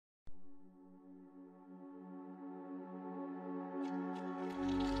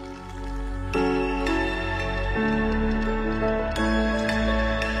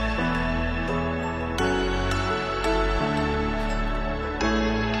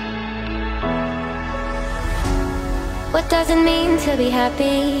What does it mean to be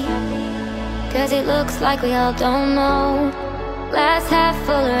happy? 'Cause it looks like we all don't know. Glass half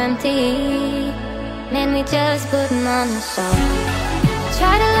full or empty, man, we just putting on the show.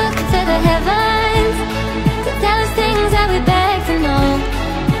 Try to look to the heavens to tell us things that we beg to know.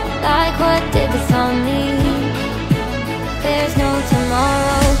 Like, what did this all mean? There's no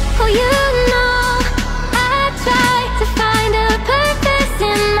tomorrow. Oh, you know, I try to find a purpose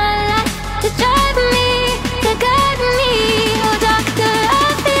in my life to drive me, to guide me. Oh, doctor, I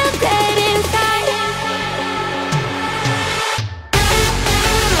feel dead inside.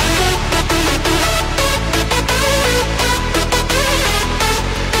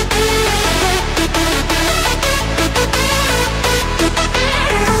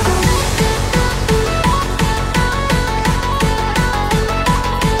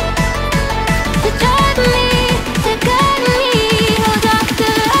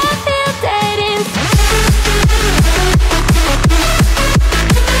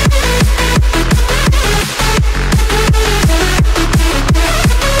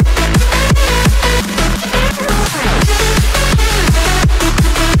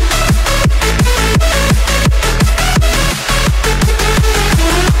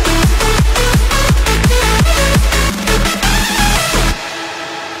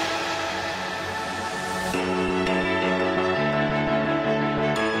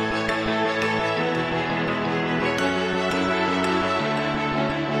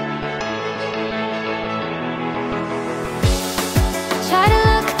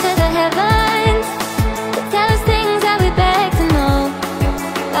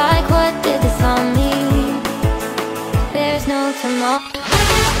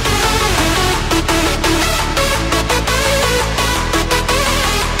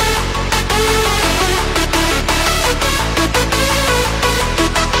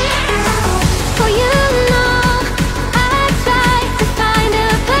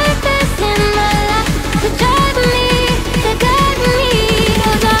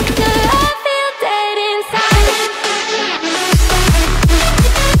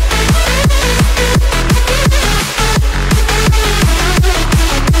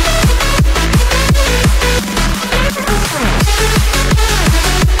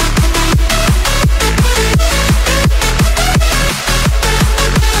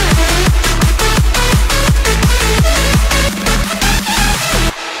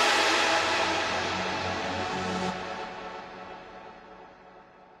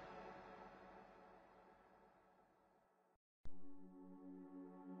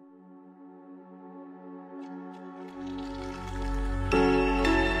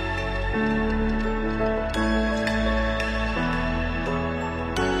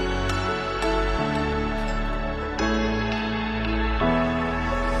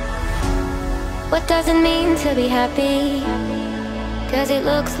 What does it mean to be happy? 'Cause it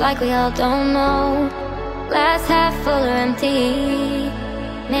looks like we all don't know. Glass half full or empty,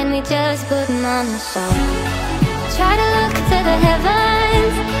 man, we just putting on the show. Try to look to the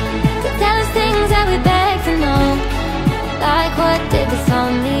heavens to tell us things that we beg to know. Like, what did this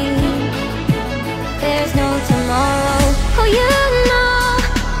all mean? There's no tomorrow. Oh, you know,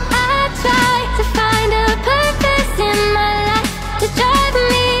 I try to find a purpose in my life to drive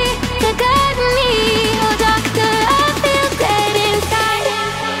me, to guide me. Oh, doctor, I feel dead inside.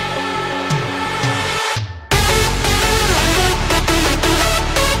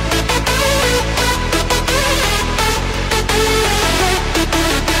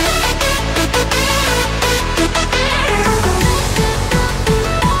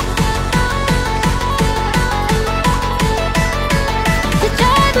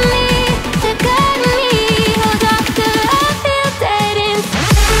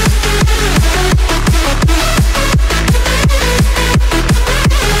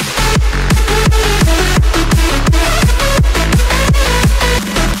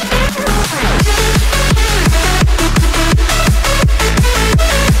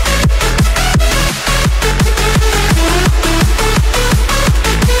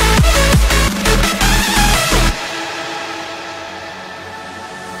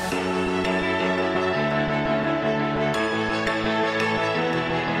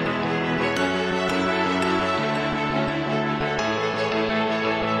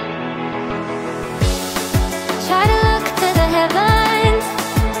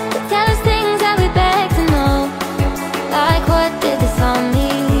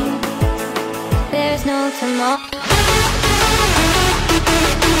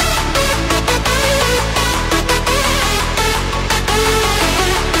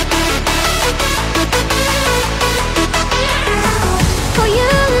 Oh,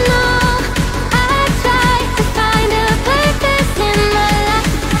 you know, I try to find a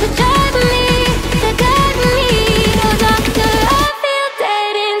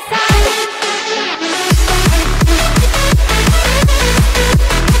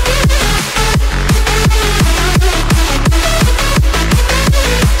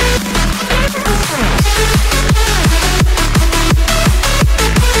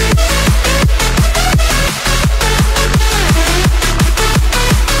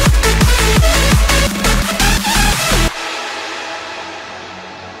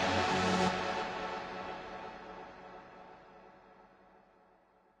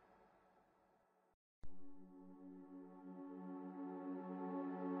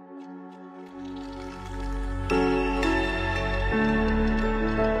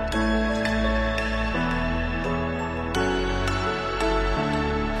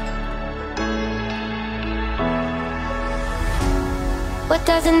What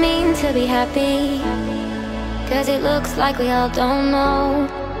does it mean to be happy? 'Cause it looks like we all don't know.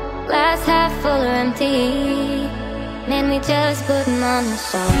 Glass half full or empty, man, we just putting on a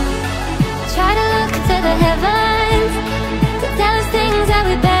show. Try to look to the heavens to tell us things that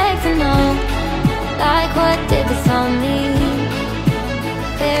we beg to know. Like, what did this all mean?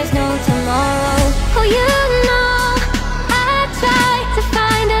 There's no tomorrow. Oh, you know, I try to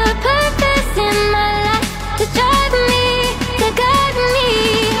find a purpose in my life, to drive me, to guide me.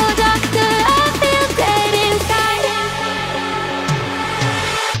 Oh, doctor, I feel dead inside.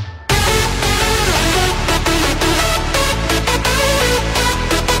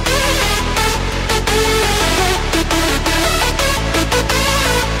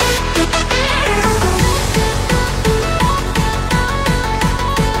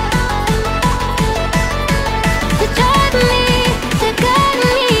 To drive me, to guide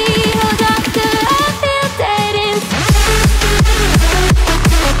me. Oh, doctor, I feel dead inside.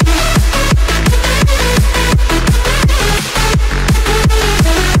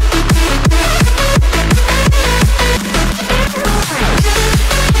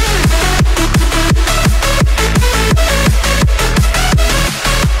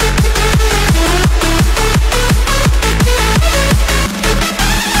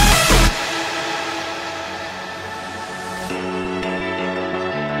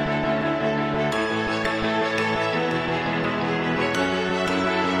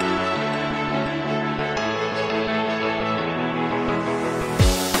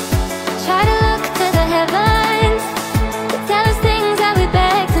 Try to look to the heavens to tell us things that we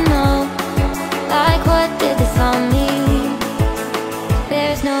beg to know. Like, what did this all mean?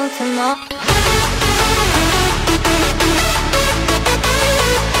 There's no tomorrow.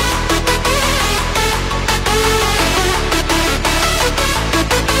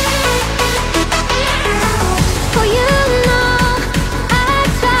 Oh, you know, I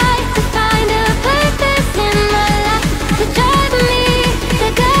try to find a purpose in my life, to drive me, to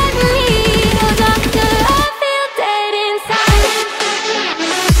guide me. Oh, doctor, I feel dead inside.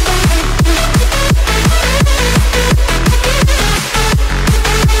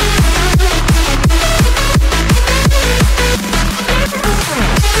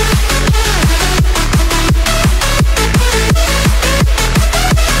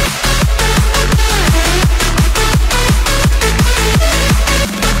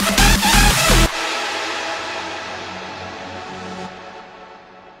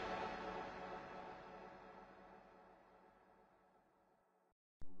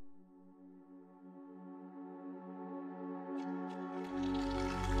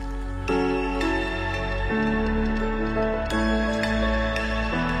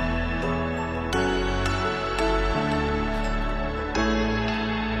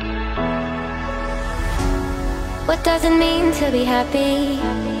 What does it mean to be happy?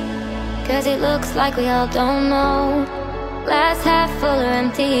 'Cause it looks like we all don't know. Glass half full or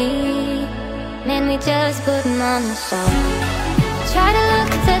empty, man, we just putting on a show. Try to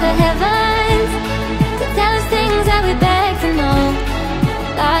look to the heavens